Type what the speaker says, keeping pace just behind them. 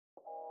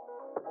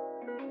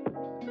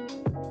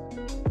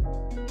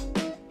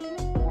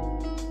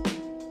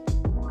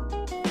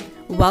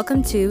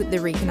Welcome to the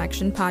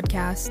Reconnection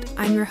Podcast.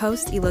 I'm your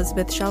host,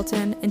 Elizabeth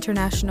Shelton,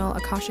 International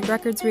Akashic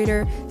Records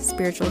reader,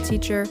 spiritual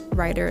teacher,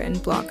 writer, and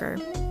blogger.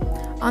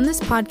 On this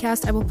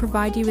podcast, I will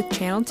provide you with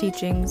channel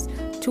teachings,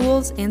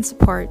 tools, and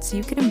support so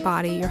you can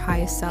embody your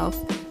highest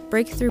self,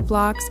 break through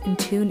blocks, and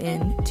tune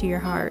in to your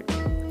heart.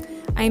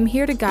 I am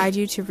here to guide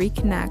you to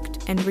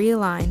reconnect and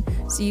realign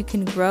so you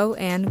can grow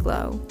and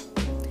glow.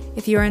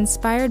 If you are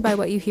inspired by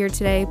what you hear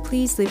today,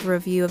 please leave a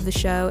review of the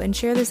show and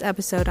share this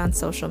episode on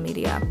social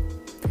media.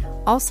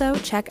 Also,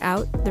 check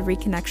out the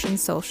Reconnection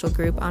social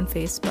group on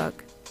Facebook.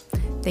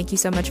 Thank you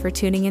so much for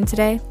tuning in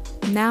today.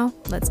 Now,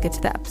 let's get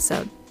to the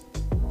episode.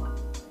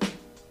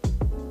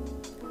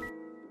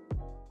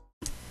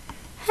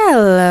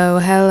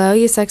 Hello,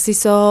 you sexy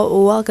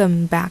soul.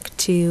 Welcome back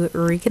to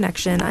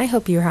Reconnection. I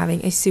hope you're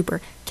having a super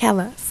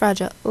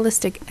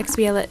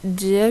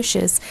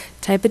califragilisticexpialidocious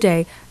type of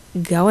day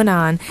going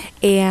on.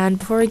 And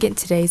before we get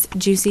into today's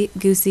juicy,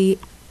 goosey,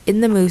 in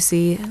the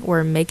moosey,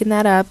 we're making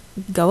that up,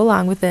 go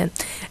along with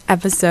it,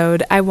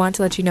 episode, I want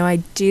to let you know I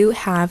do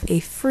have a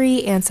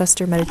free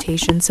ancestor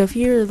meditation. So if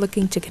you're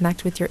looking to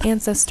connect with your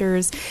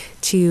ancestors,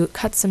 to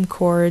cut some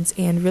cords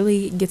and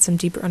really get some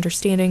deeper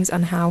understandings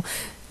on how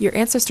your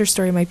ancestor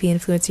story might be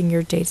influencing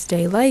your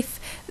day-to-day life,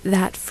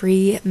 that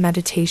free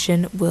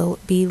meditation will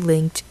be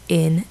linked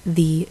in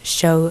the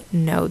show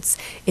notes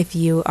if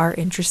you are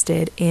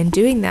interested in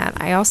doing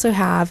that. I also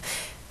have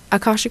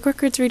Akashic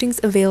Records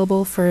readings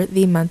available for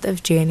the month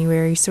of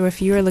January. So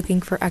if you are looking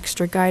for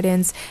extra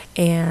guidance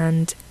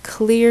and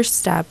clear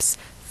steps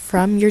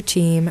from your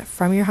team,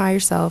 from your higher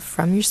self,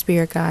 from your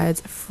spirit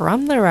guides,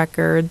 from the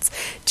records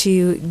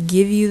to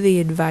give you the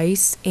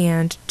advice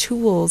and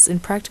tools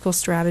and practical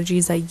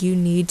strategies that you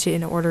need to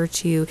in order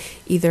to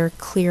either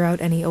clear out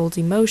any old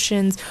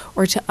emotions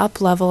or to up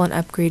level and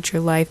upgrade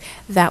your life,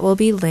 that will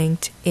be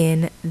linked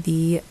in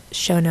the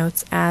show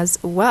notes as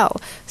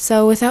well.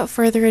 So without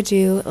further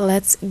ado,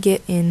 let's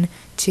get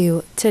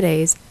into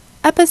today's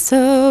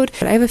episode.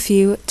 I have a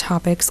few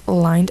topics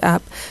lined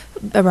up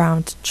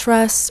around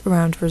trust,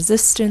 around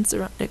resistance,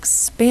 around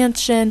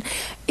expansion,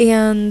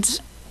 and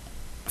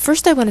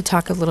first I want to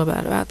talk a little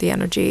bit about the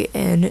energy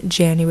in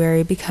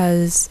January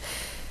because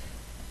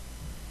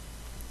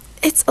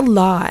it's a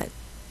lot.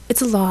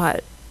 It's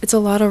a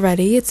lot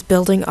already. It's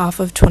building off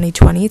of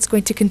 2020. It's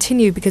going to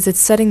continue because it's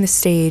setting the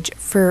stage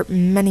for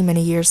many,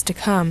 many years to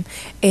come.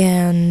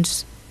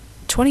 And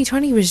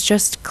 2020 was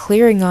just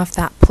clearing off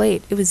that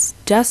plate. It was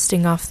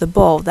dusting off the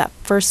bowl, that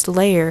first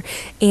layer.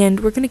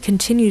 And we're going to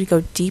continue to go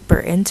deeper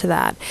into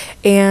that.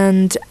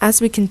 And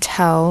as we can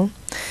tell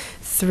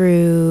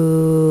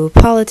through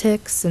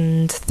politics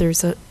and through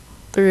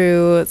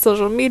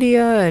social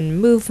media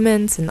and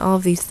movements and all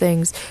of these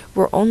things,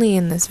 we're only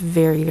in this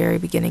very, very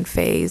beginning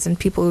phase. And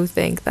people who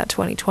think that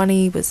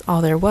 2020 was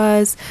all there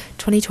was,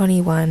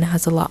 2021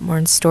 has a lot more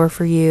in store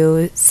for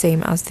you,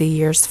 same as the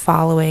years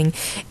following.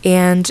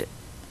 And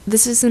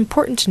this is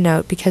important to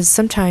note because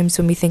sometimes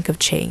when we think of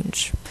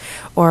change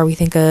or we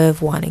think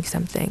of wanting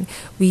something,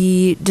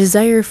 we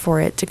desire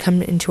for it to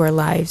come into our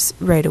lives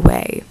right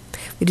away.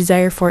 We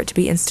desire for it to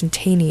be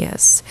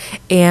instantaneous.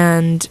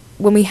 And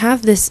when we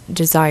have this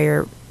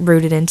desire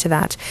rooted into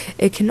that,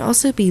 it can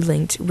also be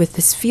linked with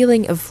this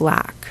feeling of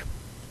lack.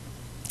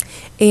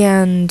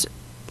 And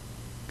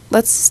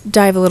let's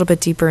dive a little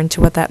bit deeper into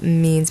what that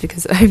means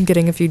because I'm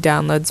getting a few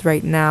downloads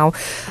right now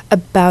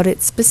about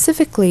it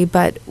specifically.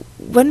 But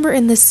when we're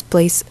in this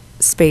space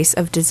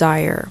of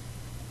desire,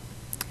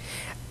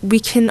 we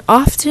can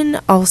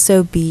often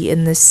also be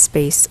in this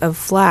space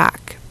of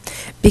lack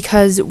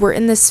because we're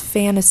in this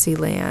fantasy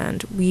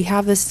land. We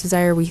have this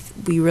desire, we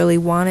really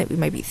want it, we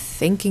might be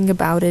thinking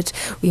about it,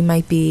 we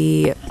might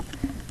be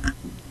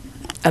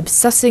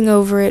obsessing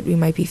over it, we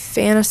might be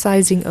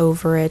fantasizing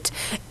over it,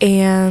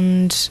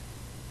 and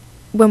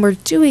when we're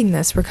doing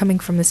this, we're coming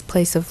from this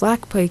place of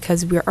lack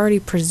because we're already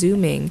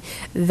presuming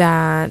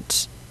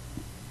that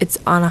it's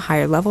on a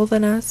higher level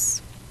than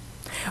us.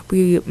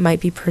 We might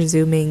be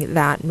presuming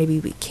that maybe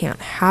we can't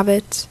have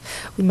it.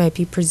 We might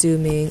be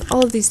presuming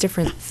all of these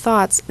different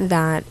thoughts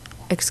that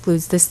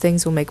excludes this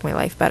things will make my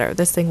life better.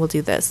 This thing will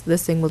do this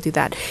thing will do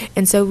that.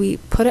 And so we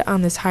put it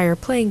on this higher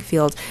playing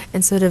field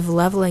instead of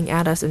leveling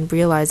at us and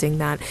realizing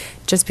that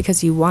just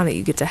because you want it,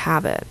 you get to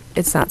have it.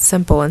 It's not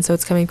simple. And so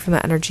it's coming from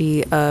the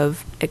energy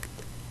of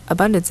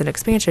abundance and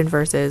expansion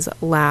versus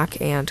lack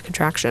and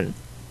contraction.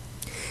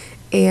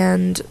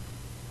 And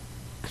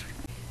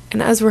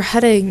as we're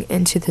heading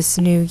into this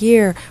new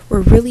year,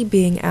 we're really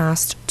being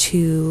asked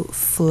to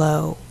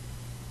flow.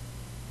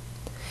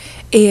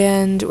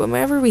 And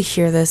whenever we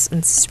hear this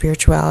in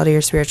spirituality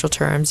or spiritual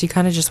terms, you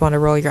kind of just want to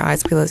roll your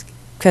eyes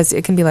because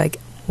it can be like,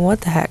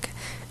 what the heck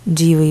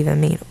do you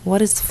even mean?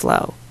 What is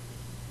flow?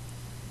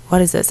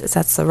 what is this? Is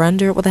that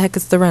surrender? What the heck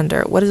is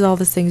surrender? What is all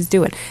this things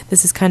doing?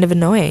 This is kind of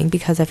annoying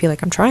because I feel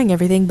like I'm trying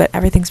everything, but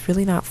everything's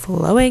really not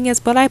flowing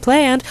as what I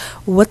planned.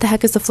 What the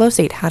heck is the flow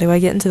state? How do I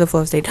get into the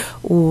flow state?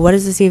 What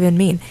does this even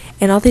mean?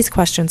 And all these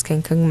questions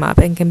can come up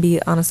and can be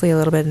honestly a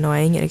little bit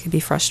annoying, and it can be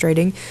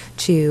frustrating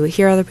to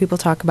hear other people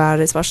talk about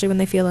it, especially when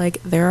they feel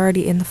like they're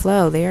already in the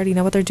flow. They already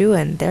know what they're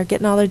doing. They're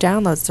getting all their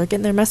downloads. They're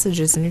getting their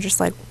messages. And you're just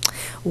like,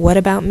 what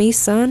about me,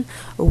 son?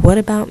 What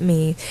about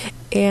me?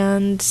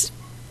 And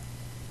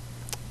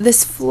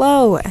this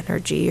flow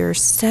energy, or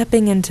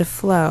stepping into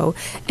flow,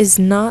 is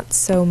not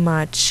so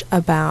much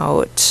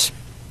about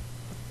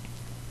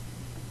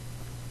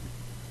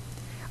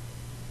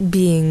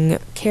being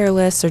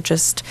careless or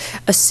just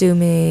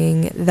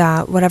assuming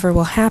that whatever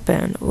will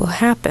happen will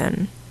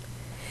happen.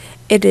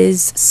 It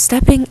is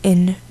stepping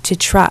into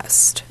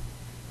trust.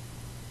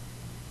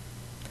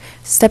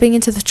 Stepping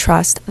into the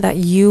trust that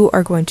you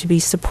are going to be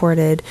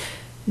supported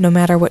no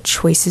matter what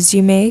choices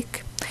you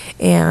make.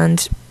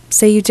 And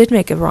say you did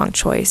make a wrong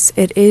choice,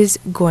 it is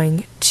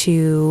going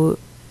to,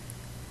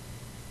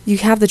 you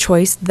have the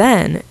choice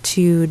then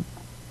to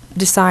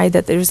decide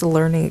that there's a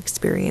learning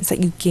experience, that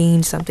you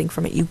gained something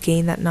from it, you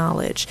gain that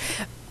knowledge.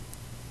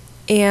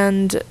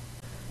 And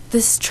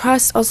this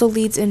trust also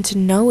leads into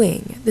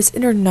knowing, this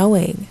inner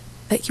knowing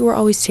that you are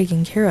always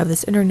taken care of,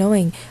 this inner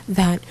knowing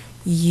that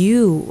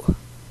you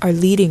are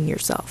leading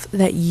yourself,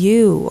 that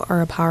you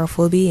are a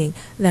powerful being,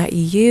 that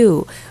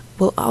you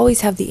will always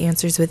have the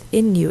answers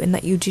within you, and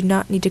that you do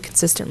not need to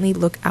consistently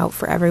look out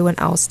for everyone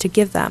else to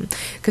give them.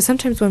 Because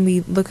sometimes when we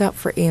look out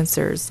for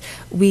answers,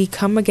 we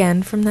come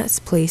again from this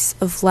place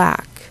of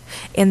lack.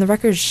 And the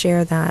records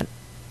share that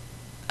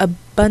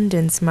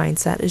abundance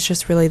mindset is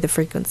just really the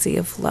frequency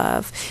of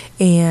love,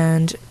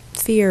 and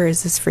fear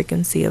is this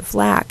frequency of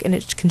lack. And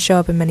it can show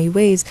up in many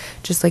ways,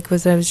 just like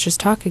what I was just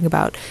talking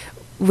about.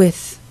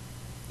 With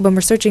when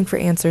we're searching for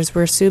answers,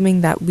 we're assuming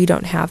that we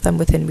don't have them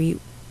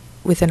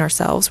within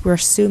ourselves. We're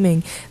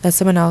assuming that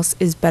someone else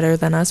is better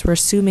than us. We're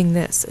assuming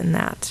this and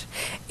that.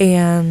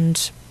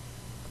 And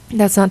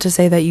that's not to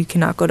say that you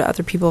cannot go to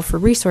other people for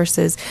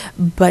resources,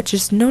 but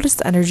just notice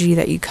the energy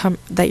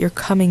that you're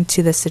coming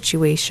to this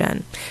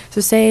situation.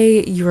 So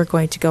say you are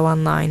going to go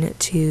online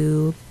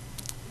to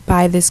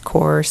buy this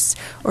course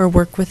or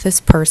work with this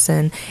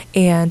person,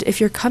 and if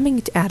you're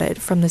coming at it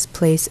from this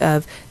place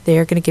of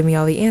they're going to give me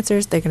all the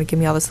answers, they're going to give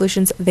me all the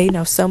solutions, they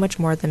know so much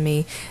more than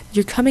me,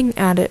 you're coming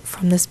at it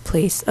from this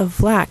place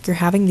of lack. You're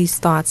having these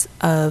thoughts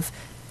of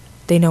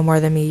they know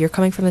more than me. You're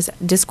coming from this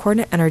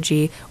discordant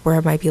energy where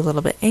it might be a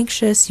little bit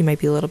anxious, you might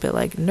be a little bit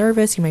like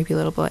nervous, you might be a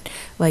little bit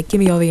like, give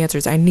me all the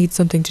answers, I need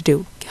something to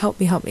do, help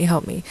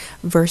me,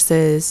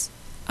 versus,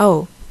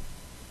 oh,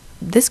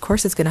 this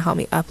course is going to help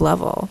me up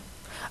level.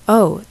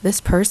 Oh,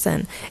 this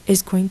person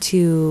is going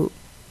to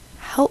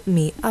help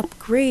me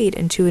upgrade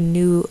into a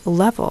new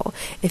level.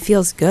 It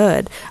feels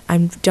good. I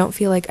don't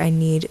feel like I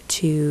need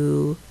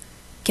to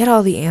get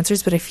all the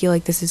answers, but I feel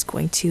like this is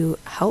going to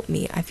help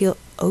me. I feel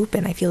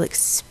open. I feel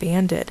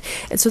expanded.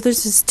 And so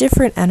there's this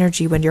different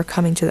energy when you're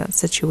coming to that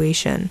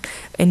situation.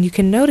 And you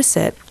can notice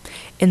it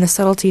in the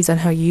subtleties on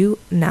how you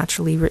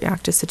naturally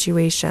react to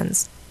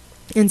situations.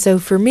 And so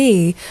for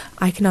me,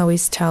 I can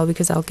always tell,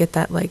 because I'll get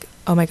that like,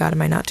 oh my God,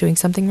 am I not doing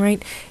something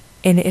right?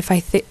 And if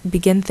I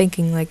begin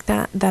thinking like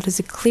that, that is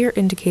a clear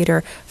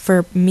indicator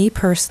for me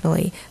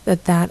personally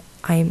that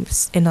I'm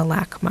in a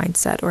lack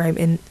mindset, or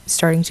I'm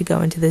starting to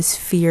go into this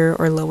fear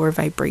or lower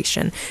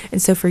vibration.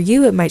 And so for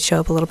you, it might show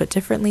up a little bit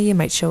differently. It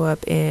might show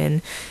up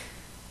in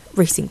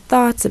racing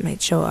thoughts. It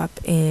might show up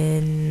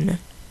in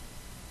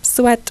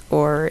sweat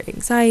or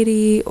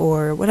anxiety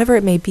or whatever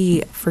it may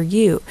be for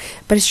you.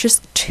 But it's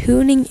just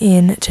tuning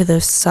in to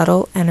those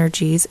subtle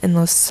energies and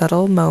those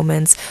subtle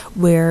moments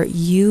where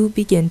you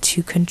begin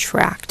to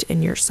contract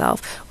in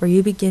yourself, where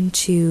you begin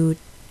to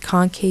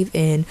concave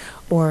in,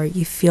 or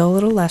you feel a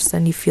little less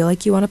than, you feel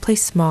like you want to play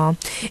small,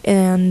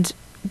 and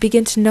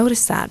begin to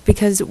notice that.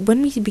 Because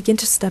when we begin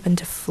to step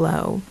into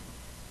flow,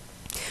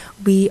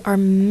 we are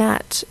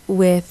met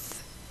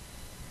with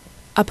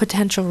a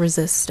potential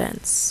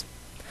resistance.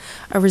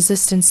 A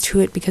resistance to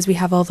it because we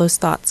have all those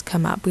thoughts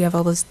come up. We have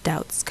all those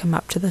doubts come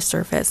up to the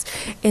surface.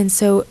 And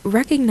so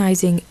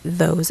recognizing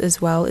those as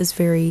well is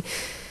very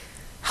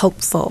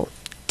helpful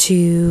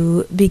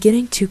to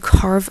beginning to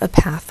carve a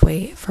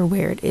pathway for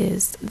where it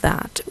is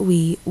that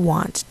we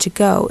want to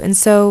go. And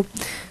so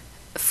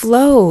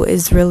flow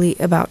is really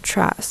about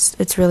trust.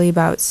 It's really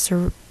about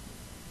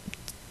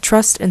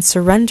trust and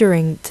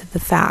surrendering to the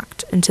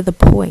fact and to the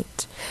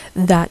point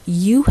that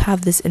you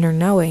have this inner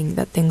knowing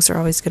that things are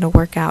always going to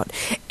work out.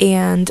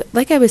 And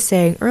like I was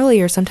saying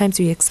earlier, sometimes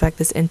we expect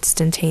this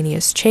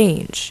instantaneous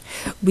change.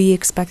 We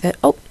expect that,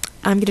 oh,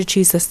 I'm going to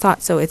choose this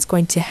thought, so it's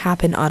going to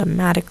happen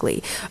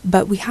automatically.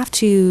 But we have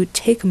to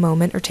take a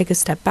moment or take a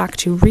step back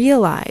to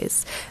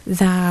realize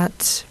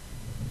that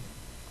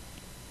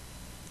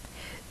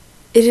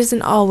it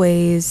isn't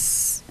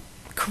always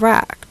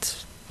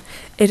correct.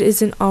 It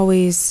isn't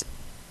always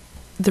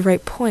the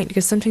right point,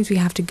 because sometimes we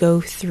have to go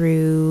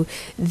through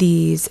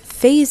these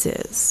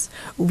phases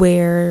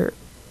where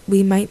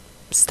we might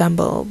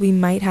stumble. We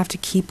might have to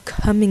keep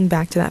coming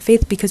back to that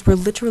faith because we're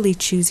literally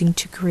choosing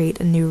to create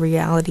a new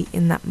reality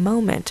in that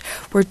moment.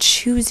 We're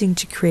choosing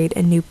to create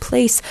a new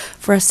place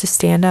for us to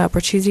stand up.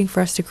 We're choosing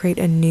for us to create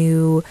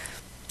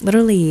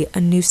literally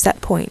a new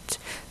set point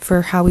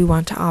for how we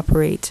want to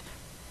operate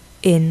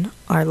in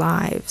our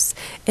lives.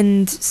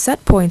 And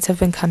set points have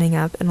been coming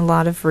up in a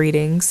lot of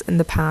readings in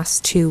the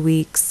past 2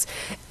 weeks,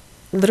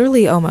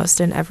 literally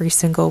almost in every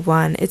single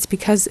one. It's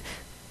because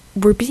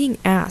we're being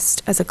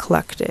asked as a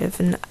collective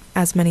and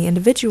as many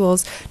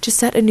individuals to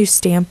set a new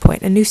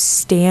standpoint, a new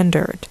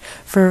standard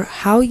for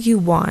how you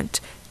want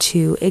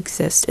to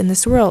exist in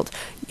this world.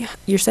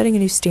 You're setting a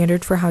new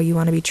standard for how you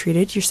want to be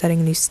treated. You're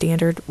setting a new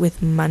standard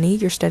with money.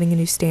 You're setting a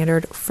new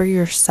standard for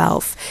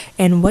yourself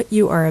and what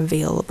you are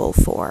available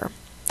for.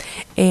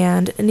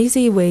 And an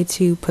easy way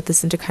to put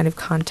this into kind of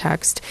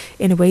context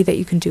in a way that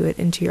you can do it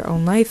into your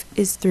own life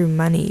is through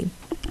money.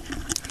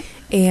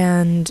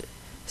 And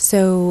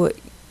so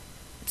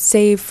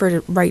say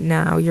for right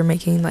now, you're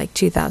making like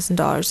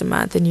 $2,000 a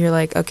month and you're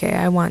like, okay,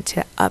 I want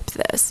to up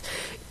this.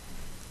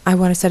 I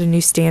want to set a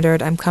new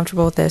standard. I'm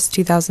comfortable with this.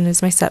 2,000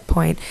 is my set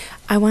point.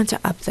 I want to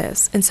up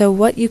this. And so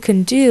what you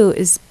can do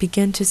is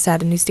begin to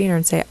set a new standard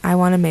and say, I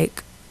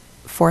make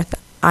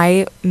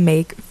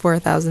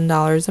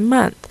 $4,000 a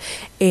month.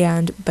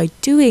 And by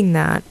doing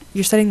that,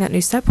 you're setting that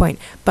new set point.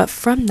 But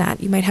from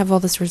that, you might have all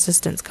this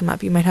resistance come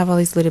up. You might have all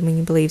these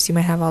limiting beliefs. You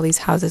might have all these,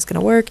 how's this going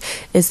to work?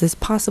 Is this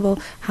possible?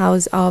 How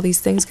is all these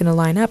things going to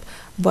line up?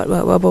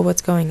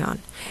 What's going on?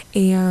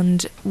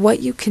 And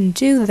what you can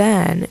do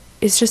then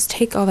is just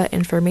take all that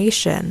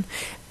information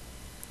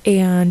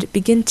and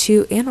begin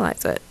to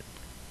analyze it.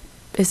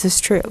 Is this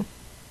true?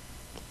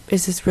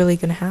 Is this really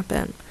going to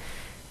happen?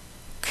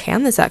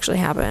 Can this actually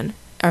happen?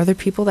 Are there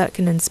people that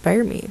can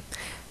inspire me?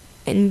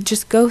 And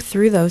just go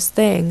through those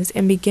things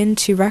and begin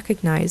to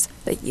recognize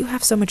that you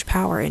have so much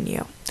power in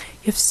you.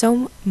 You have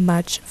so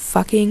much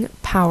fucking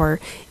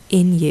power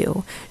in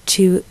you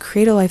to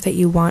create a life that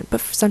you want, but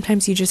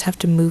sometimes you just have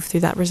to move through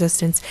that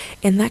resistance,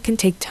 and that can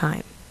take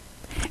time.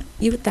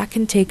 That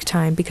can take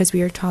time because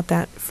we are taught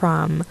that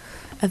from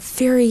a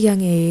very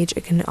young age.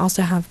 It can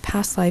also have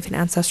past life and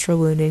ancestral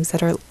woundings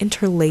that are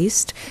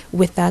interlaced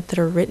with that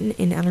are written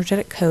in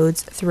energetic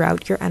codes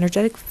throughout your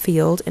energetic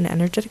field and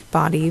energetic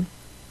body.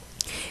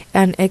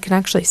 And it can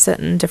actually sit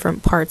in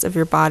different parts of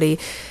your body.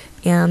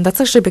 And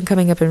that's actually been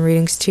coming up in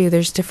readings too.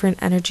 There's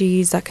different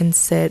energies that can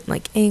sit,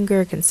 like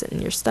anger, it can sit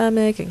in your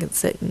stomach, it can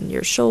sit in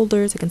your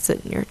shoulders, it can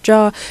sit in your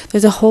jaw.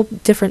 There's a whole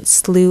different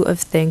slew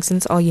of things, and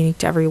it's all unique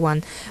to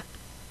everyone.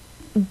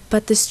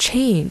 But this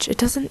change, it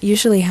doesn't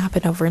usually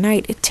happen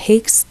overnight. It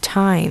takes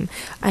time.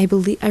 I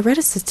read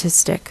a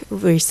statistic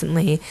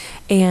recently,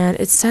 and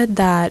it said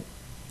that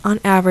on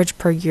average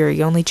per year,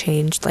 you only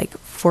changed like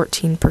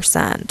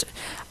 14%.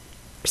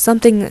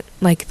 Something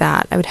like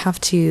that. I would have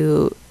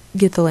to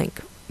get the link.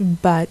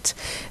 But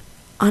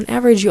on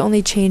average, you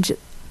only change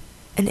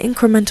an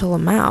incremental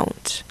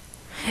amount.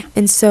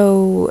 And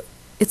so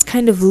it's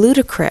kind of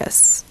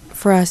ludicrous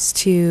for us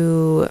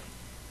to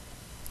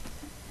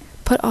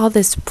put all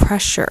this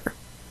pressure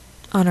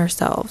on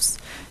ourselves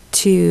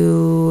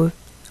to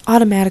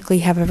automatically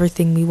have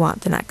everything we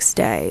want the next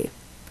day.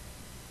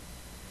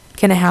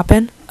 Can it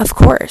happen? Of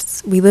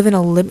course. We live in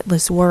a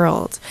limitless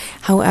world.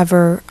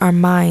 However, our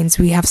minds,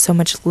 we have so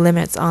much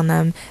limits on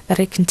them that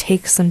it can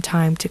take some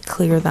time to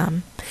clear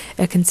them.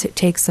 It can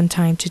take some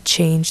time to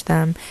change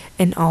them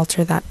and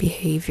alter that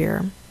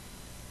behavior.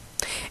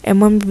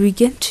 And when we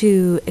begin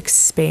to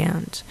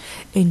expand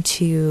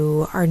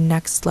into our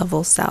next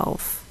level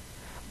self,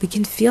 we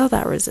can feel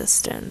that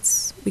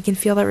resistance. We can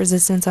feel that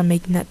resistance on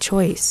making that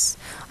choice,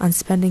 on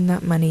spending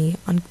that money,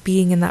 on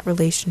being in that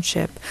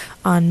relationship,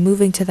 on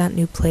moving to that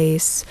new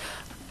place,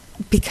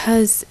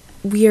 because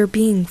we are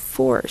being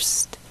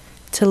forced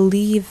to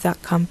leave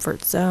that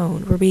comfort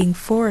zone. We're being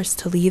forced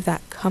to leave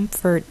that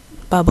comfort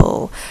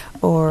bubble,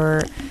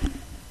 or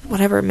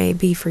whatever it may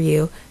be for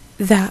you,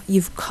 that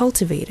you've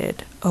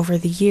cultivated over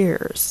the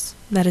years,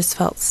 that has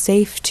felt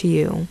safe to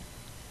you.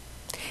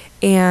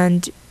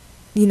 And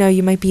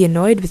you might be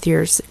annoyed with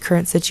your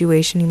current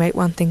situation. You might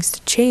want things to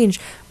change,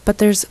 but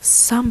there's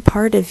some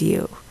part of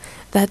you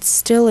that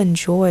still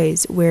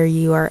enjoys where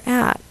you are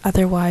at.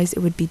 Otherwise, it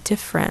would be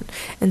different.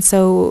 And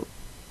so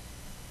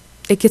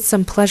it gets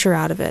some pleasure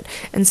out of it.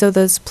 And so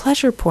those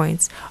pleasure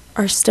points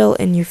are still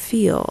in your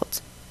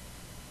field.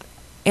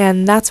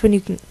 And that's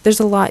when there's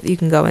a lot you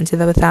can go into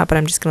with that, but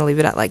I'm just going to leave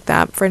it at like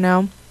that for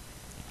now.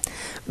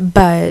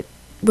 But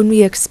when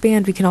we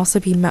expand, we can also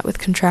be met with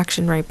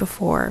contraction right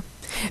before,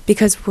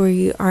 because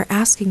we are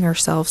asking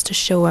ourselves to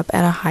show up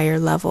at a higher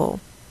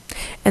level.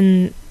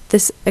 And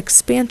this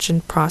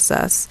expansion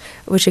process,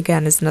 which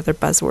again is another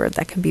buzzword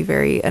that can be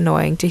very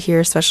annoying to hear,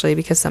 especially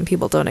because some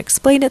people don't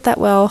explain it that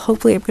well.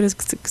 Hopefully I'm going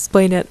to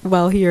explain it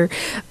well here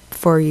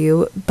for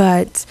you.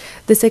 But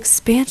this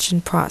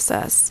expansion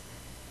process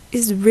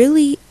is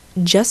really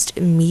just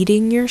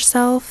meeting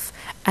yourself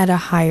at a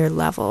higher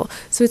level.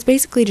 So it's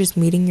basically just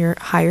meeting your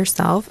higher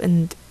self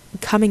and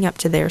coming up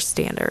to their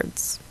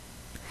standards.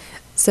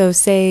 So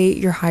say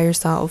your higher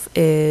self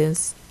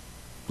is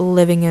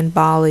living in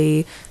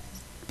Bali,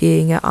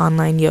 being an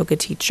online yoga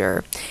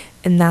teacher,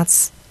 and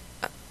that's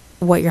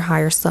what your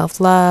higher self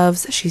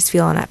loves. She's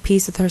feeling at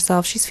peace with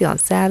herself. She's feeling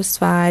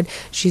satisfied.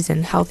 She's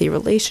in healthy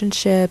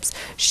relationships.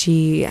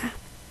 She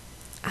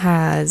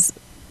has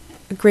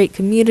a great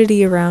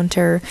community around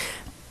her.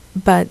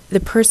 But the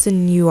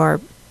person you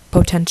are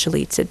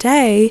potentially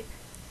today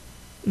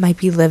might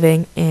be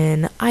living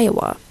in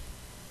Iowa,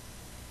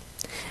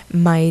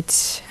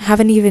 might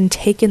haven't even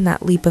taken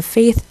that leap of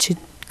faith to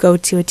go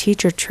to a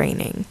teacher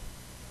training.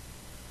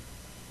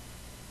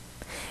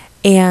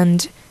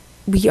 And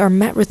we are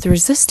met with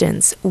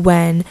resistance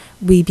when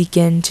we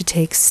begin to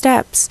take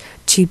steps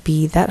to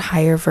be that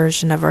higher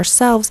version of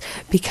ourselves,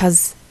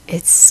 because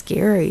it's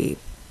scary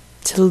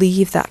to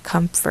leave that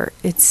comfort.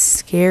 It's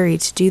scary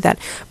to do that.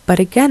 But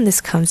again,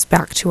 this comes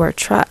back to our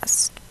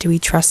trust. Do we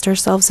trust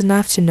ourselves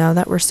enough to know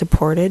that we're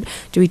supported?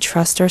 Do we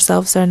trust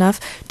ourselves enough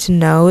to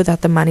know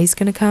that the money's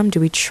going to come? Do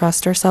we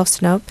trust ourselves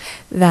to know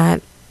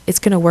that it's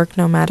going to work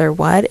no matter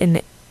what?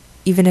 And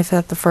even if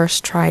at the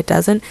first try it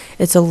doesn't,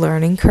 it's a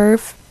learning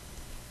curve.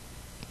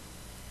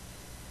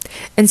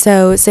 And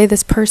so say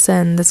this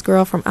person, this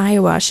girl from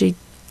Iowa, she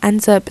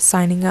ends up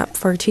signing up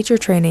for teacher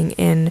training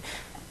in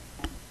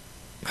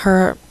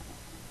her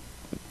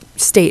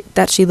state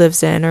that she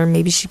lives in, or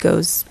maybe she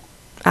goes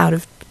out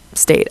of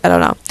state, I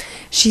don't know.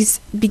 She's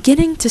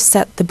beginning to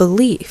set the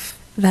belief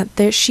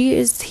that she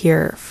is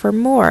here for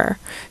more.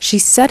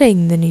 She's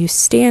setting the new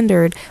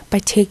standard by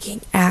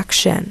taking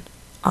action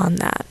on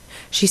that.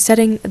 She's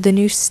setting the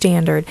new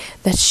standard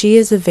that she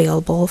is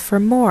available for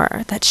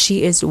more, that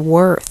she is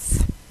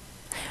worth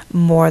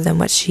more than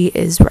what she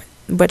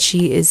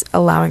is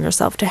allowing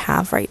herself to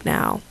have right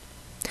now.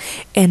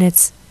 And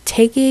it's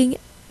taking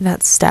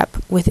that step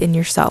within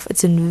yourself.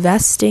 It's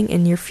investing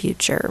in your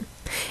future,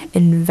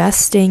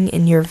 investing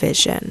in your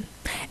vision.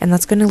 And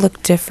that's going to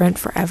look different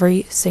for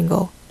every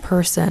single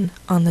person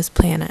on this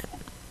planet.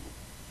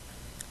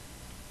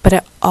 But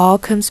it all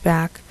comes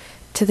back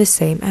to the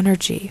same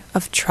energy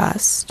of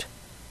trust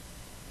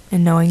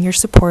and knowing you're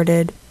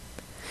supported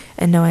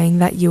and knowing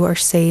that you are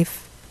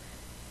safe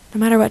no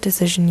matter what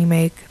decision you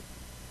make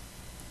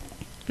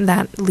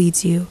that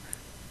leads you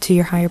to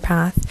your higher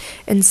path.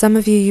 And some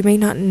of you may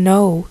not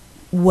know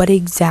what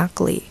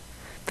exactly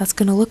that's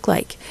going to look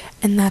like,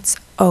 and that's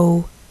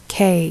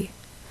okay.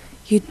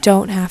 You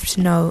don't have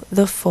to know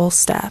the full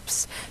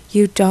steps.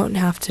 You don't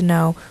have to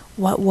know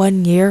what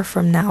 1 year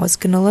from now is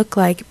going to look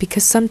like,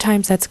 because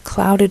sometimes that's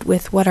clouded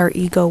with what our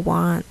ego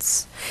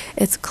wants.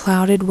 It's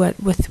clouded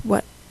with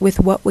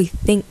what we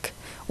think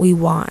we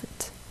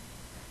want.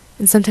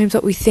 And sometimes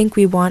what we think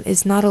we want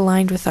is not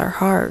aligned with our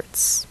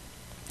hearts.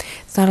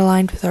 It's not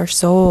aligned with our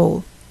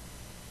soul.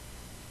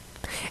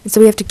 And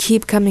so we have to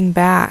keep coming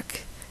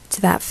back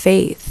to that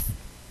faith.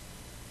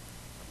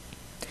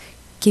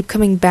 Keep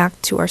coming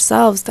back to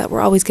ourselves, that we're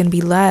always going to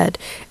be led.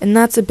 And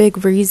that's a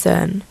big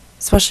reason,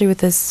 especially with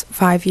this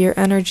 5-year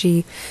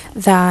energy,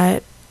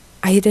 that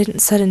I didn't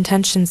set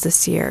intentions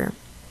this year.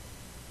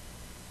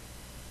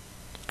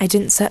 I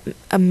didn't set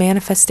a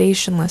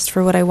manifestation list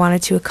for what I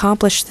wanted to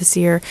accomplish this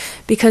year,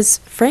 because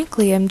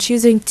frankly, I'm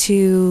choosing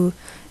to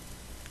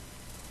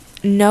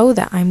know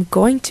that I'm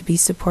going to be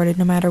supported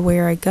no matter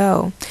where I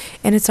go.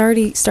 And it's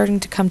already starting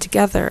to come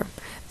together.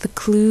 The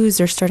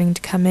clues are starting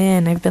to come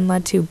in. I've been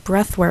led to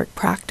breathwork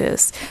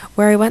practice,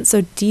 where I went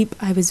so deep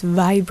I was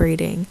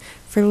vibrating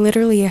for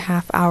literally a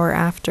half hour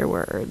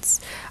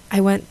afterwards. I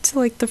went to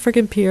like the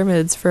friggin'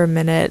 pyramids for a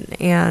minute,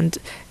 and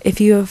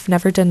if you have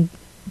never done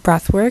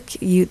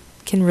breathwork, you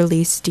can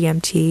release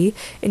DMT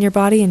in your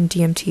body, and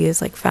DMT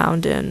is like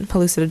found in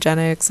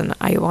hallucinogenics and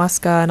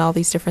ayahuasca and all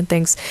these different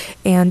things,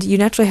 and you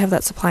naturally have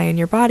that supply in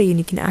your body, and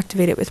you can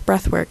activate it with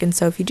breath work. And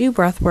so if you do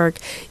breath work,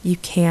 you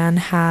can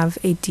have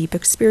a deep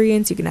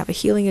experience, you can have a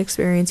healing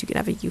experience, you can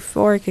have a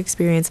euphoric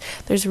experience.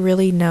 There's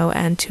really no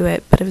end to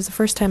it. But it was the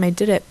first time I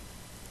did it,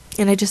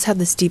 and I just had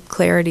this deep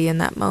clarity in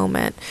that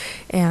moment.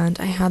 And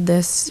I had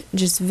this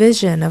just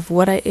vision of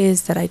what it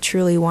is that I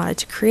truly wanted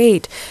to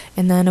create.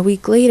 And then a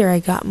week later, I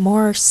got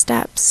more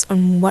steps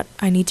on what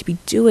I need to be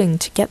doing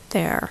to get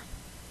there.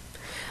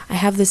 I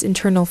have this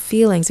internal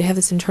feelings, I have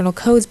this internal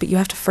codes, but you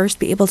have to first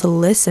be able to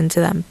listen to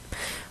them.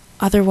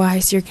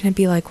 Otherwise, you're going to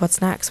be like,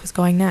 what's next? What's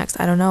going next?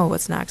 I don't know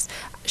what's next.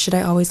 Should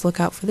I always look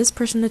out for this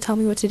person to tell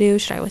me what to do?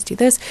 Should I always do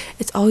this?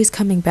 It's always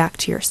coming back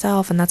to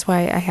yourself. And that's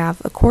why I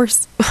have a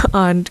course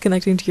on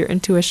connecting to your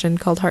intuition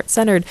called Heart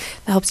Centered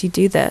that helps you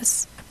do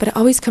this. But it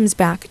always comes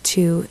back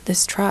to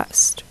this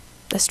trust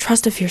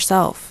of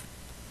yourself,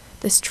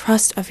 this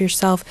trust of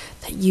yourself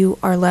that you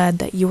are led,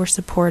 that you are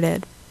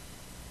supported.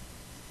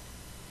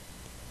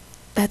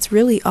 That's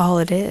really all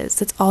it is.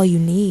 That's all you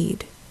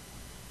need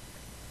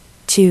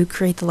to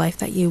create the life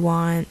that you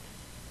want.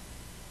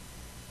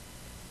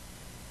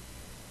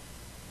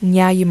 And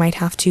yeah, you might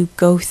have to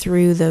go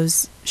through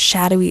those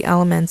shadowy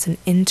elements and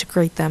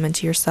integrate them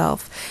into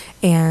yourself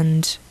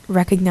and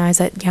recognize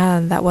that, yeah,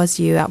 that was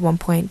you at one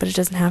point, but it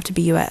doesn't have to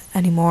be you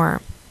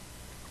anymore.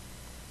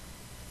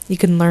 You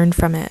can learn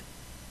from it.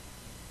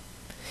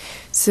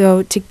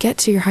 So to get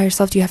to your higher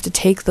self, you have to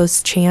take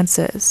those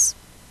chances.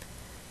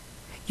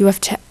 You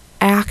have to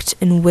act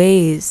in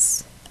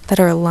ways that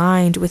are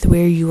aligned with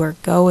where you are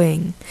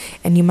going.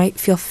 And you might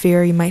feel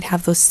fear, you might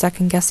have those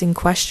second-guessing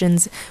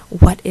questions.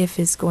 What if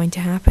is going to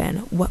happen?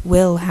 What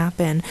will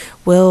happen?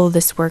 Will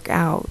this work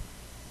out?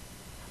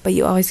 But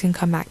you always can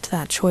come back to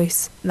that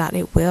choice that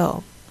it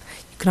will.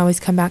 You can always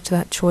come back to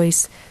that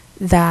choice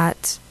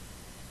that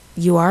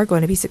you are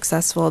going to be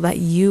successful, that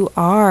you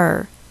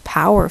are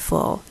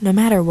powerful, no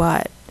matter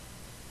what.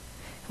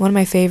 One of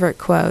my favorite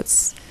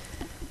quotes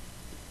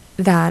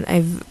that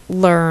I've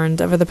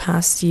learned over the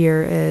past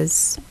year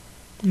is,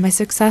 my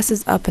success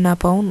is up and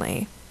up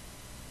only.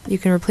 You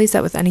can replace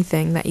that with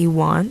anything that you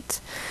want,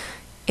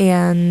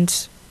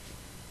 and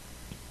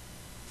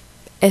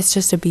it's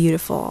just a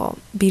beautiful,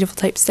 beautiful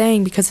type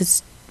saying, because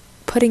it's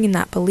putting in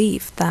that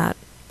belief that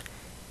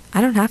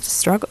I don't have to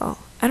struggle.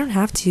 I don't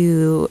have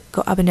to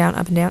go up and down,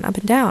 up and down, up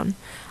and down.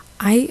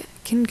 I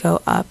can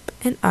go up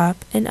and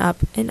up and up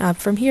and up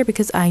from here,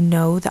 because I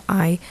know that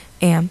I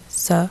am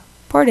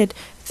supported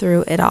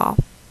through it all.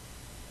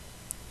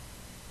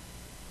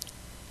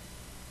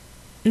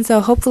 And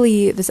so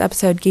hopefully this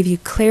episode gave you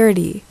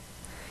clarity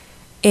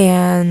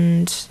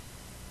and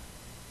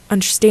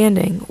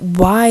understanding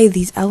why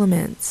these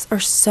elements are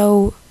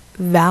so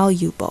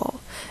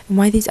valuable and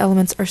why these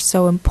elements are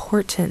so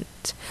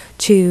important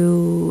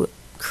to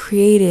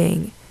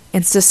creating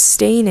and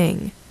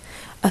sustaining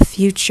a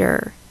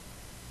future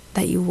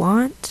that you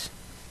want,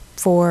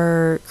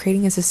 for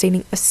creating and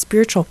sustaining a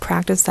spiritual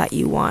practice that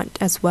you want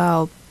as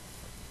well.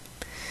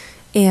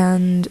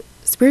 And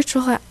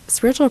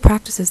spiritual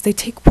practices, they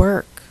take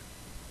work.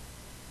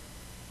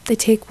 They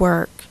take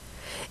work.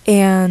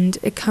 And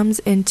it comes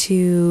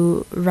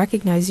into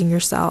recognizing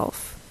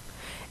yourself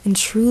and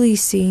truly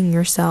seeing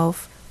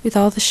yourself with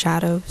all the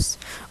shadows,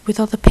 with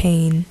all the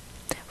pain,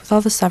 with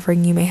all the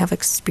suffering you may have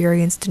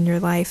experienced in your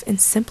life, and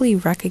simply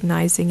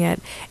recognizing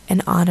it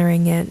and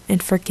honoring it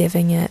and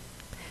forgiving it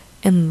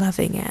and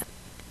loving it.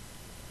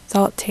 That's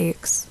all it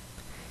takes.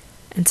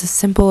 And it's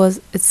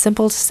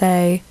simple to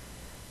say,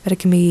 but it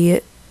can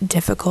be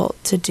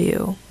difficult to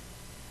do.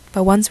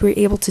 But once we're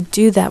able to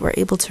do that, we're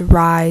able to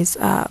rise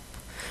up,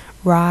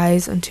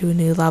 rise into a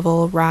new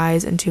level,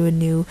 rise into a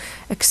new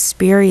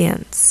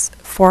experience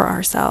for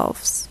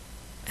ourselves.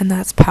 And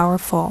that's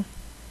powerful.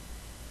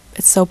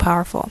 It's so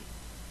powerful.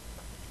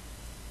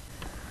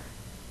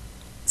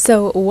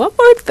 So one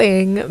more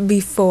thing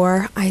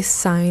before I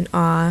sign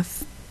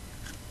off.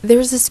 There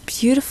was this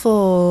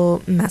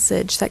beautiful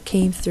message that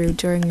came through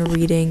during a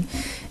reading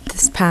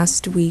this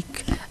past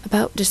week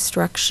about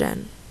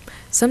destruction.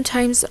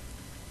 Sometimes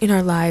in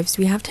our lives,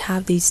 we have to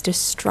have these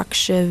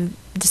destructive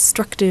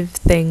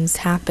things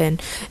happen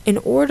in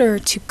order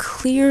to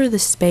clear the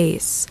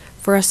space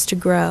for us to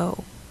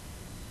grow.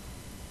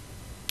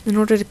 In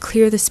order to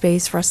clear the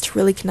space for us to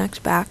really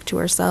connect back to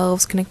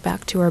ourselves, connect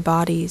back to our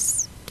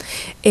bodies.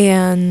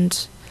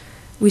 And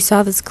we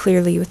saw this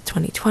clearly with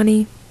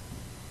 2020,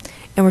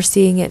 and we're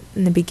seeing it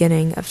in the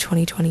beginning of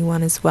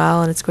 2021 as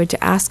well, and it's going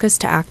to ask us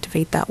to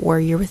activate that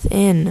warrior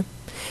within.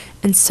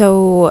 And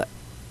so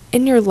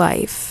in your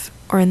life,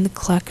 or in the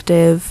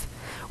collective,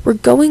 we're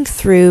going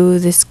through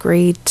this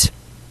great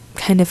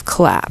kind of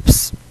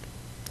collapse.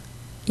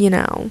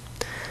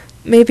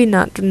 Maybe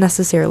not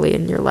necessarily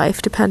in your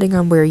life, depending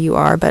on where you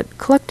are, but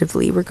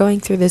collectively, we're going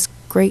through this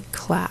great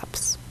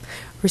collapse.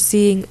 We're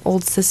seeing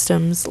old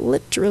systems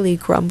literally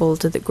crumble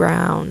to the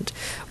ground.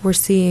 We're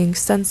seeing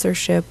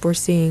censorship, we're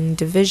seeing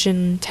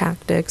division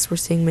tactics, we're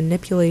seeing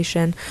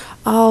manipulation,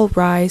 all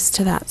rise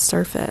to that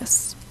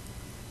surface.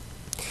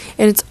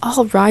 And it's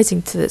all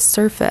rising to this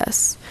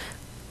surface.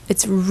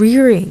 It's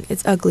rearing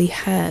its ugly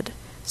head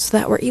so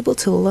that we're able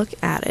to look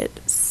at it,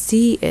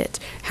 see it,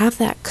 have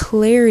that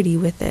clarity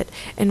with it,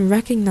 and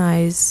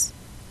recognize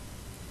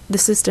the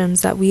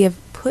systems that we have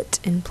put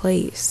in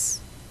place.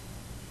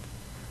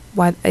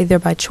 Either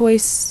by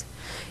choice,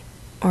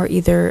 or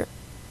either,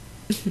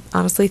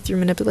 honestly, through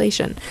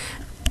manipulation,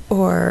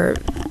 or,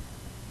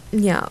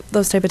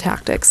 those type of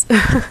tactics.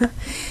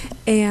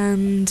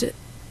 And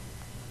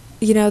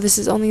this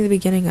is only the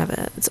beginning of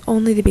it. It's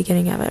only the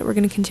beginning of it. We're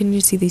going to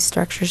continue to see these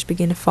structures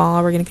begin to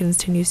fall. We're going to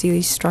continue to see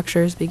these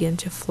structures begin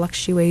to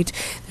fluctuate.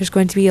 There's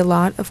going to be a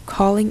lot of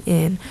calling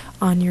in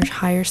on your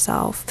higher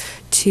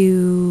self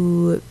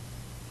to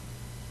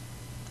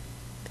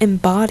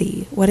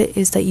embody what it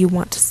is that you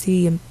want to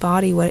see,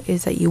 embody what it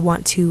is that you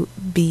want to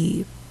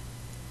be.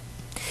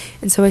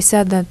 And so I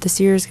said that this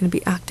year is going to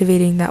be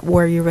activating that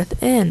warrior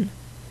within.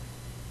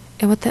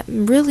 And what that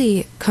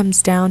really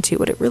comes down to,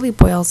 what it really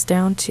boils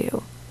down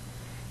to,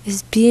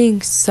 is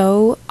being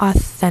so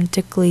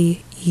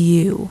authentically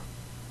you.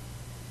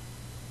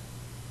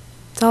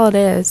 That's all it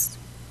is.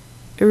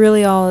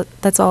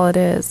 That's all it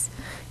is.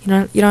 You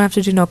don't have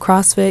to do no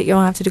CrossFit. You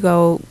don't have to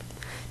go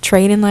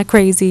training like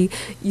crazy.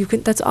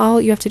 That's all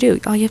you have to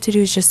do. All you have to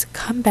do is just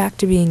come back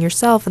to being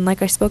yourself. And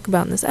like I spoke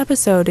about in this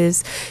episode,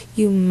 is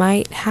you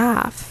might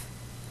have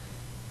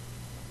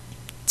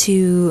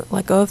to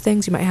let go of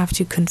things. You might have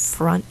to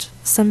confront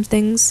some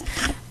things.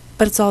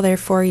 but it's all there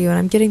for you. And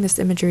I'm getting this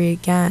imagery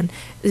again,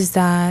 is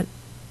that,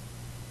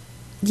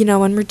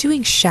 when we're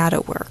doing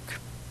shadow work,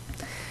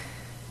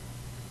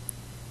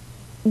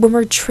 when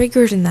we're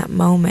triggered in that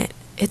moment,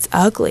 it's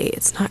ugly.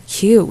 It's not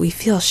cute. We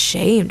feel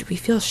shamed. We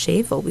feel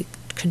shameful. We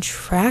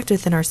contract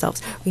within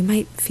ourselves. We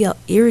might feel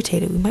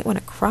irritated. We might want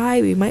to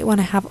cry. We might want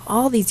to have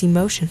all these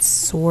emotions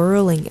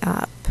swirling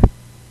up.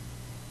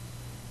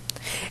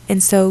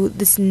 And so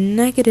this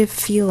negative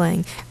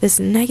feeling, this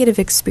negative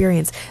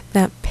experience,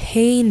 that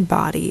pain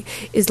body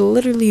is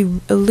literally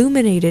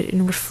illuminated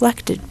and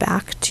reflected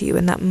back to you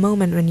in that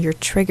moment when you're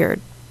triggered.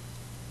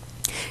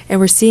 And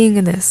we're seeing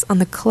this on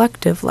the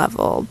collective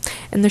level.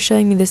 And they're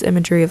showing me this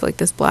imagery of like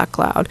this black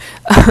cloud,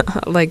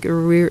 like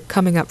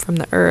coming up from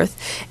the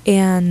earth.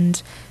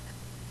 And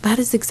that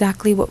is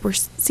exactly what we're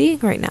seeing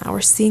right now.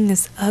 We're seeing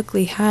this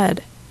ugly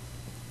head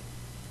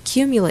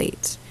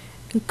accumulate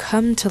and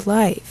come to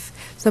life.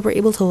 So that we're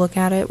able to look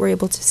at it, we're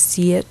able to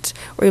see it,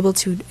 we're able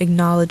to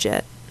acknowledge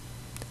it.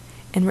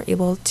 And we're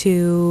able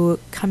to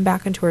come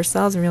back into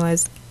ourselves and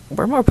realize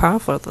we're more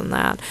powerful than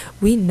that.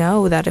 We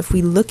know that if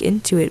we look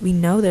into it, we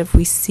know that if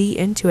we see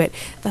into it,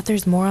 that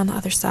there's more on the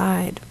other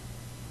side.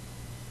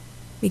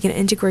 We can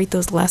integrate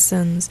those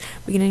lessons.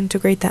 We can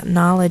integrate that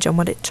knowledge on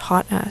what it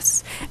taught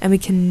us. And we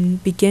can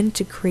begin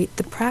to create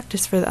the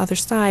practice for the other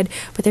side.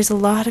 But there's a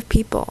lot of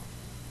people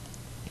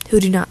who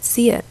do not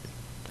see it.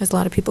 There's a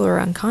lot of people who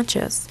are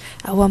unconscious.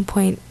 At one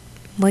point,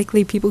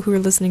 likely people who are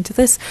listening to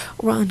this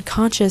were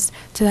unconscious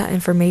to that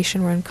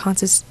information, were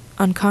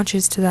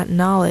unconscious to that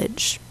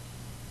knowledge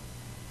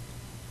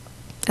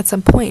at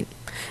some point.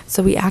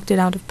 So we acted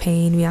out of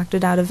pain, we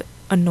acted out of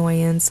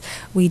annoyance,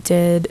 we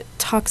did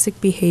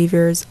toxic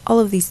behaviors, all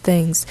of these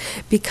things,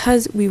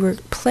 because we were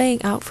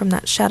playing out from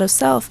that shadow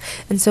self.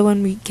 And so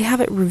when we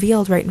have it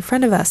revealed right in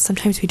front of us,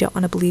 sometimes we don't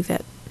want to believe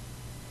it.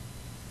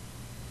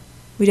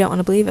 We don't want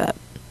to believe it.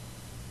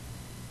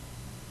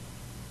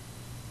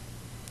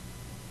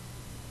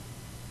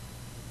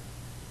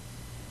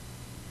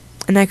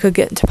 And I could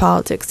get into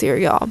politics here,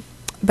 y'all,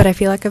 but I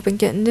feel like I've been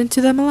getting into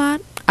them a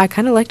lot. I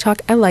like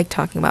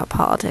talking about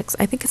politics.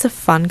 I think it's a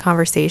fun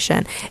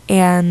conversation,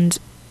 and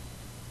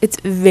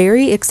it's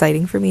very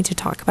exciting for me to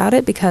talk about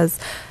it because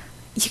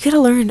you get to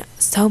learn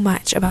so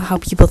much about how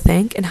people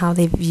think and how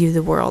they view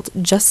the world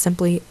just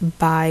simply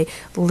by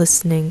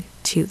listening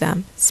to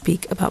them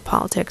speak about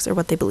politics or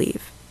what they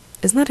believe.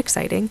 Isn't that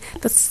exciting?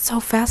 That's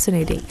so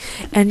fascinating.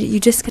 And you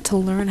just get to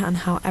learn on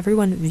how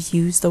everyone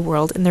views the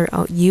world in their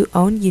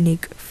own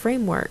unique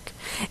framework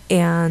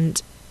and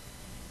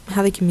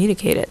how they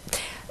communicate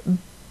it.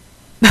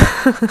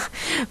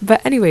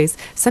 But anyways,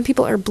 some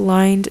people are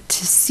blind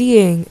to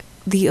seeing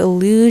the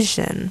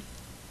illusion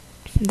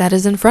that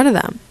is in front of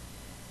them.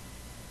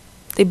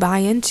 They buy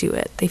into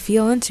it. They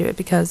feel into it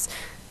because,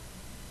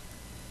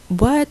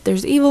 what?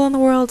 There's evil in the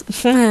world?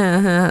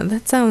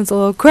 That sounds a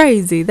little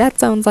crazy. That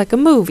sounds like a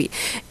movie.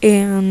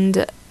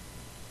 And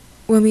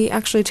when we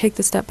actually take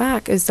the step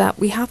back, is that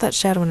we have that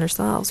shadow in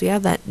ourselves. We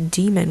have that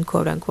demon,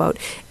 quote unquote,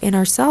 in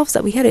ourselves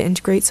that we had to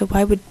integrate. So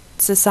why would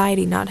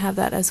society not have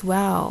that as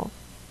well?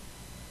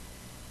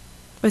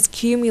 It's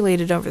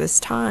accumulated over this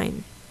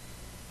time,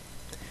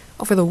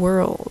 over the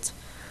world.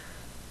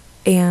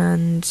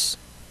 And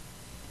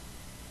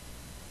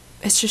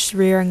it's just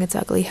rearing its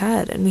ugly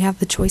head. And we have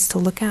the choice to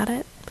look at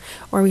it,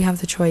 or we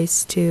have the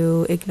choice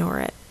to ignore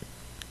it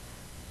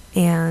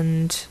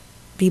and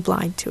be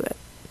blind to it.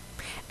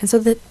 And so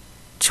the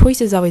choice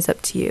is always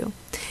up to you.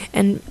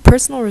 And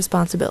personal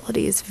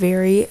responsibility is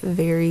very,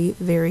 very,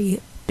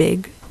 very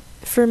big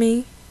for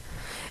me.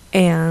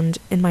 And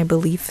in my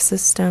belief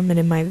system and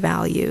in my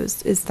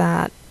values is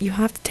that you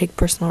have to take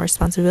personal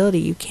responsibility.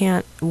 You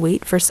can't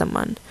wait for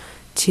someone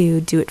to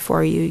do it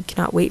for you. You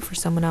cannot wait for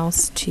someone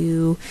else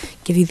to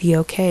give you the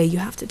okay. You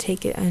have to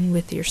take it in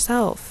with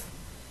yourself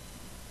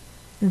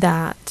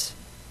that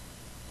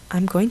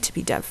I'm going to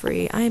be debt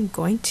free. I am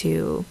going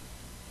to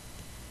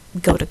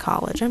go to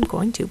college. I'm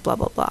going to blah,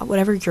 blah, blah.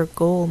 Whatever your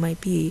goal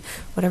might be,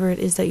 whatever it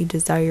is that you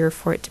desire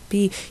for it to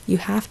be, you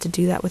have to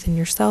do that within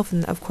yourself.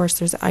 And of course,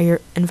 there's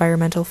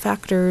environmental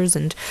factors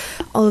and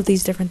all of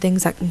these different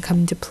things that can come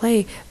into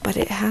play, but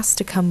it has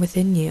to come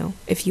within you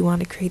if you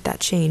want to create that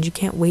change. You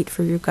can't wait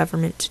for your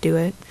government to do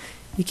it.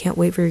 You can't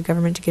wait for your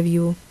government to give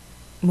you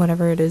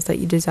whatever it is that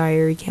you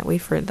desire. You can't wait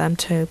for them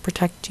to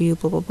protect you,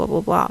 blah, blah, blah, blah,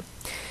 blah.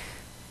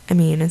 I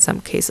mean, in some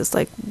cases,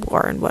 like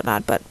war and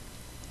whatnot, but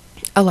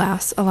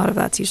alas, a lot of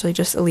that's usually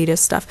just elitist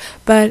stuff.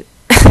 But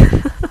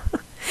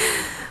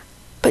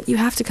but you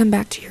have to come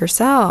back to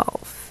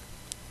yourself.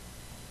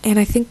 And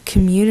I think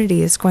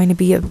community is going to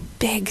be a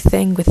big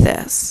thing with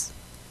this.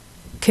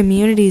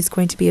 Community is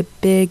going to be a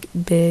big,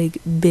 big,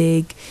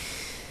 big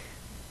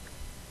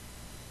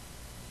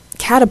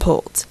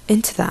catapult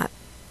into that.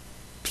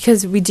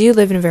 Because we do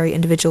live in a very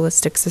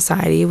individualistic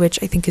society, which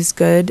I think is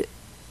good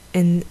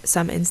in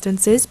some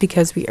instances,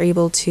 because we are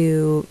able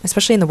to,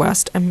 especially in the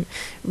West, I'm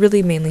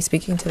really mainly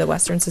speaking to the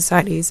Western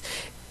societies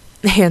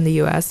and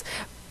the US,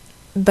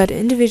 but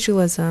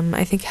individualism,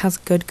 I think, has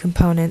good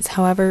components.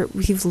 However,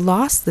 we've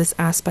lost this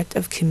aspect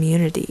of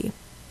community.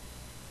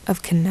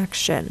 of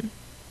connection,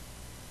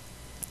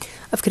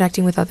 of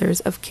connecting with others,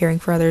 of caring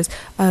for others,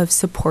 of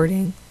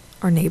supporting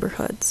our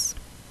neighborhoods.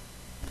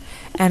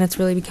 And it's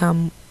really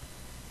become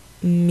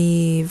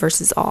me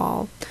versus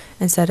all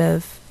instead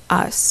of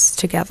us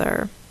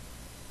together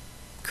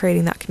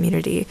creating that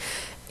community.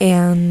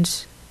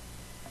 And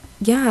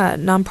yeah,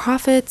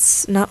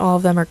 nonprofits, not all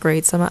of them are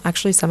great. Some of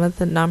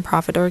the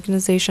nonprofit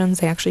organizations,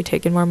 they actually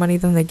take in more money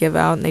than they give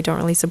out, and they don't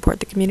really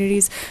support the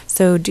communities.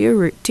 So do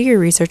your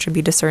research and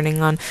be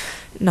discerning on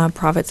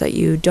nonprofits that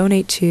you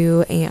donate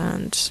to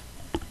and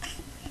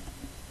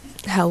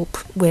help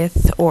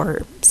with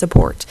or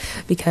support,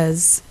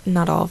 because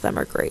not all of them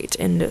are great,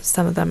 and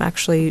some of them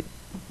actually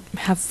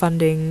have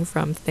funding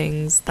from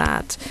things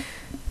that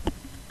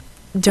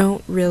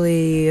don't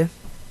really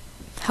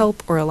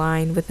help or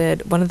align with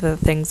it. One of the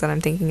things that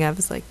I'm thinking of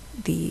is like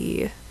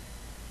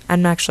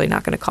I'm actually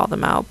not going to call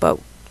them out, but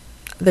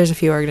there's a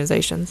few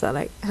organizations that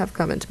I have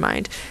come into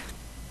mind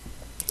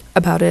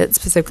about it,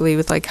 specifically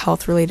with like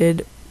health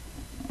related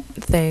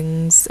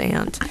things.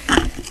 And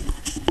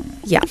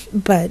yeah,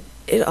 but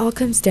it all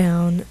comes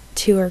down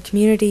to our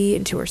community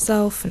and to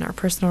ourselves and our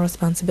personal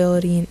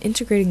responsibility and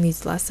integrating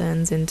these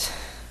lessons, and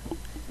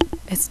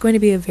it's going to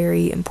be a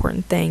very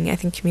important thing. I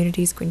think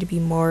community is going to be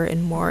more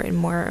and more and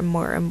more and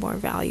more and more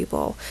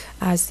valuable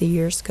as the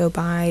years go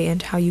by,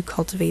 and how you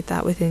cultivate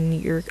that within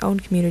your own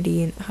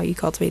community and how you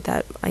cultivate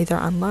that either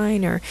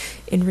online or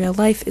in real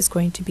life is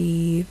going to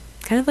be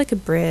kind of like a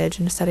bridge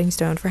and a stepping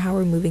stone for how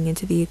we're moving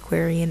into the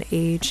Aquarian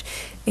age.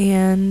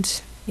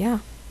 And yeah,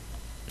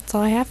 that's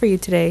all I have for you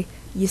today,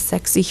 you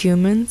sexy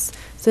humans.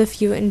 So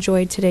if you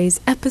enjoyed today's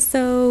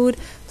episode,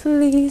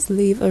 please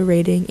leave a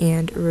rating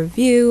and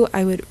review.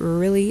 I would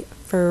really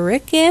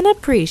frickin'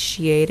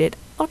 appreciate it.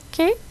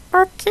 Okay. You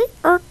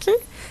know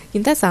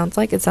what that sounds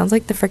like? It sounds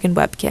like the frickin'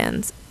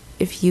 Webkins.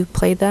 If you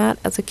played that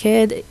as a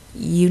kid,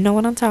 you know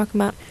what I'm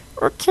talking about.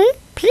 Okay,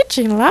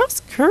 Peachy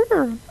last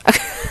curve.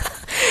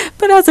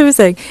 But as I was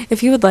saying,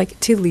 if you would like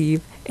to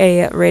leave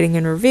a rating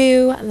and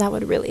review, that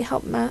would really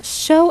help my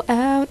show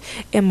out,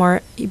 and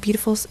more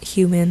beautiful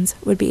humans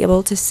would be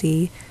able to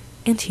see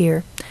and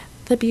hear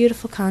the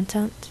beautiful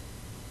content,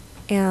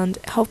 and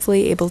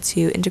hopefully able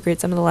to integrate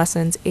some of the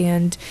lessons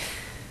and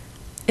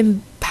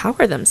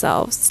empower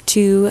themselves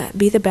to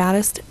be the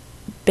baddest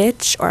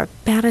bitch or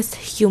baddest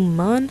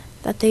human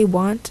that they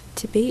want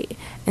to be.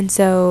 And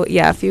so,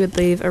 yeah, if you would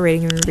leave a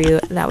rating and review,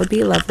 that would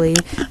be lovely.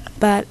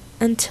 But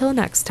until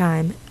next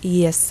time,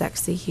 yes,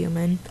 sexy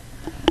human.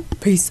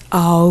 Peace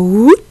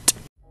out.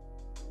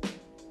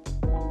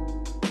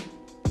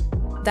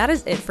 That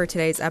is it for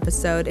today's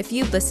episode. If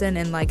you listen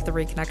and like the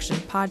Reconnection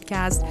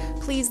podcast,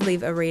 please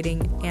leave a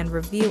rating and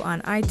review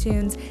on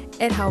iTunes.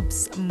 It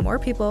helps more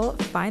people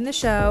find the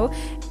show.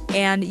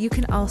 And you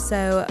can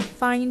also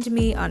find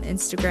me on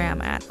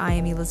Instagram at I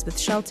am Elizabeth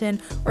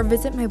Shelton, or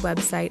visit my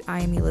website,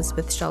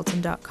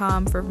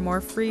 IamElizabethShelton.com, for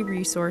more free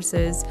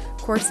resources,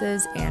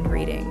 courses, and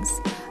readings.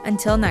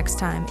 Until next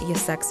time, you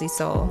sexy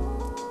soul.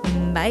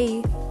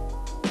 Bye.